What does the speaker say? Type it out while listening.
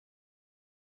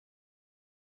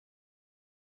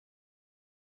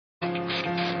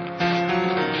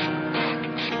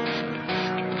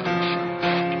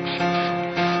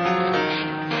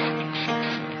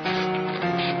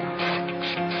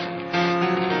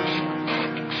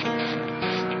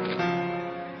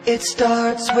It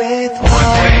starts with one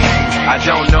thing, I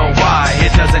don't know why.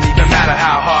 It doesn't even matter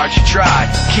how hard you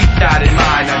try. Keep that in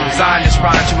mind. I designed this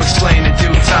rhyme to explain in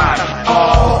due time.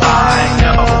 All I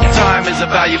know, time is a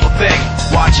valuable thing.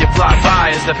 Watch it fly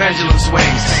by as the pendulum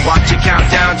swings. Watch it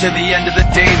count down to the end of the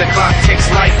day. The clock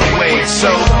takes life away. It's so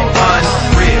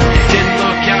unreal. Didn't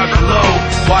look out below.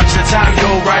 Watch the time go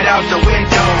right out the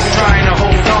window. Trying to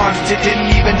hold on to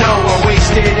didn't even know I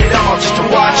wasted it all just to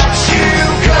watch you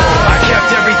go. I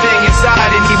kept everything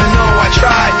inside, and even though I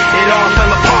tried, it all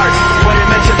fell apart. What it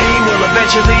meant to me will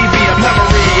eventually be a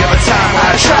memory of a time when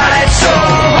I tried so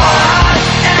hard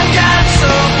and got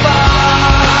so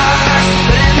far,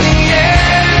 but in the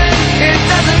end, it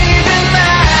doesn't even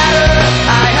matter.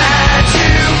 I had to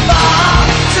fall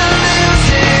to lose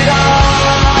it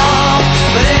all,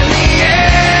 but in the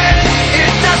end,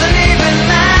 it doesn't even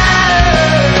matter.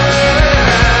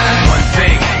 One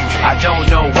thing, I don't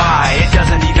know why. It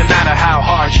doesn't even matter how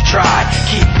hard you try.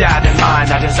 Keep that in mind.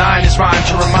 I designed this rhyme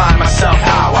to remind myself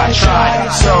how I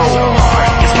tried so hard.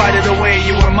 In spite of the way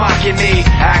you were mocking me,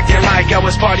 acting like I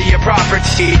was part of your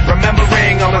property,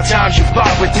 remembering all the times you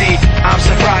fought with me, I'm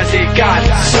surprised it got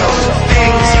so.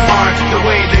 Things aren't the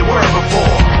way they were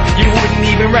before. You wouldn't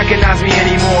even recognize me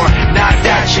anymore. Not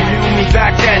that you knew me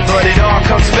back then, but it all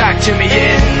comes back to me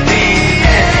in the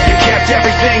end. You kept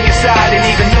everything inside, and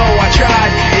even though I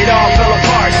tried, it all fell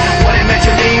apart. What it meant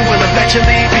to me will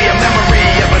eventually be a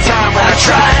memory of a time when I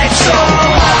tried so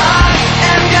hard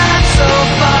and got so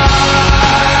far,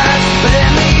 but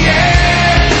in the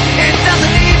end, it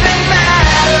doesn't even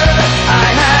matter. I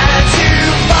had to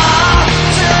fall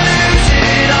to lose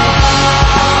it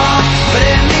all, but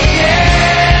in the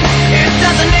end, it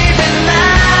doesn't even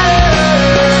matter.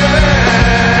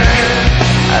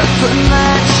 I put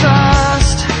my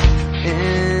trust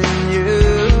in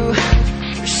you,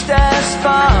 pushed as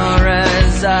far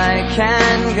as I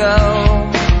can go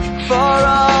for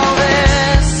all